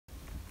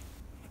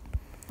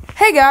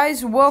Hey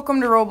guys,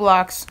 welcome to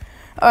Roblox.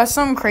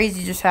 Something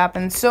crazy just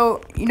happened.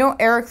 So,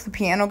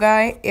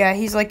 Ericthepianoguy? Yeah,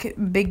 he's like a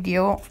big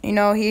deal.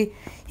 He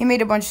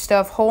made a bunch of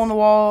stuff. Hole in the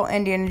Wall,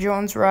 Indiana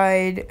Jones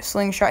Ride,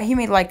 Slingshot. He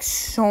made like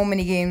so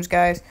many games,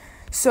 guys.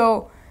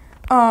 So,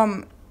 we were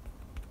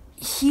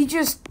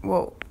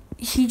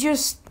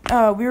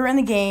in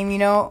the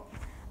game,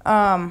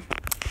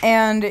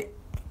 and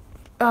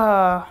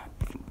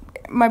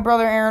my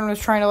brother Aaron was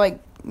trying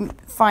to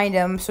find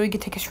him so he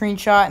could take a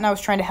screenshot, and I was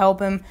trying to help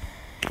him.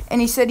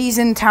 And he said he's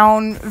in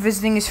town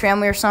visiting his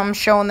family or something,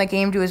 showing the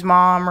game to his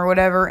mom or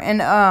whatever.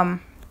 And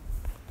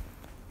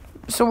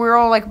so we were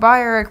all like,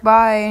 "Bye, Eric,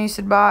 bye." And he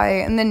said bye.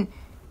 And then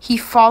he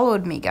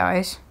followed me,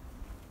 guys.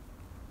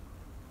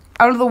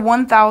 Out of the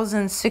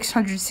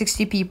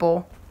 1,660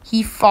 people,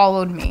 he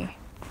followed me.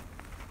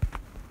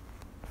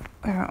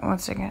 Wait, 1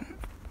 second.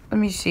 Let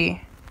me see.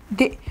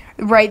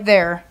 Right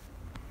there.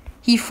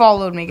 He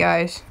followed me,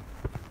 guys.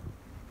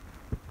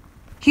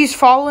 He's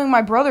following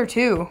my brother,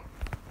 too.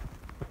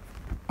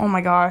 Oh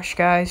my gosh,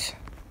 guys.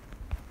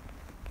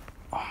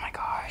 Oh my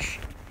gosh.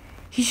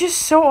 He's just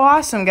so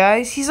awesome,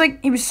 guys. He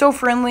was so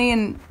friendly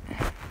and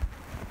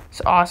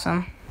it's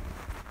awesome.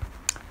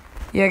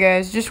 Yeah,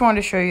 guys, just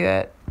wanted to show you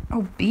that.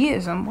 Oh,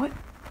 Bism, what?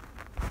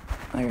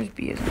 There's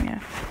Bism, yeah.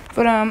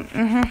 But,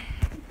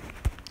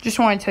 just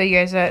wanted to tell you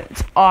guys that.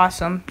 It's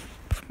awesome.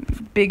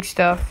 Big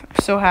stuff.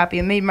 I'm so happy.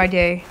 It made my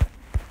day.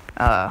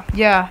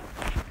 Yeah.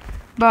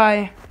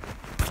 Bye.